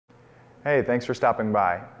Hey, thanks for stopping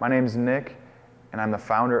by. My name is Nick, and I'm the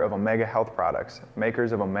founder of Omega Health Products,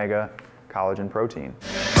 makers of Omega Collagen Protein.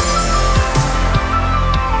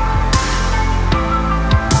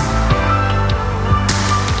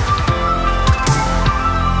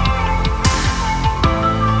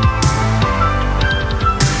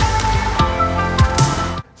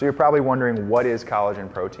 So you're probably wondering, what is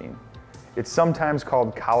collagen protein? It's sometimes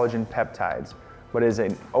called collagen peptides, but is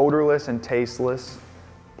an odorless and tasteless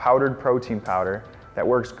powdered protein powder that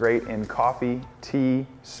works great in coffee, tea,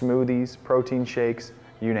 smoothies, protein shakes,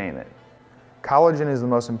 you name it. Collagen is the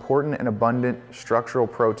most important and abundant structural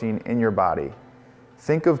protein in your body.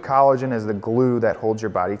 Think of collagen as the glue that holds your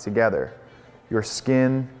body together. Your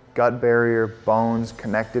skin, gut barrier, bones,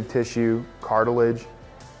 connective tissue, cartilage,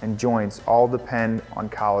 and joints all depend on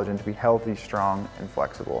collagen to be healthy, strong, and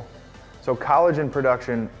flexible. So collagen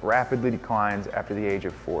production rapidly declines after the age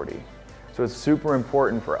of 40. So it's super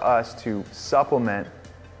important for us to supplement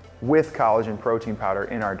with collagen protein powder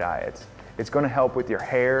in our diets. It's going to help with your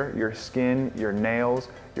hair, your skin, your nails,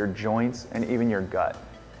 your joints, and even your gut.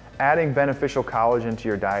 Adding beneficial collagen to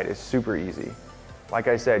your diet is super easy. Like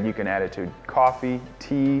I said, you can add it to coffee,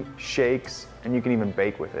 tea, shakes, and you can even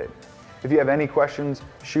bake with it. If you have any questions,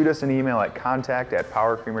 shoot us an email at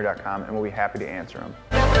contact@powercreamer.com and we'll be happy to answer them.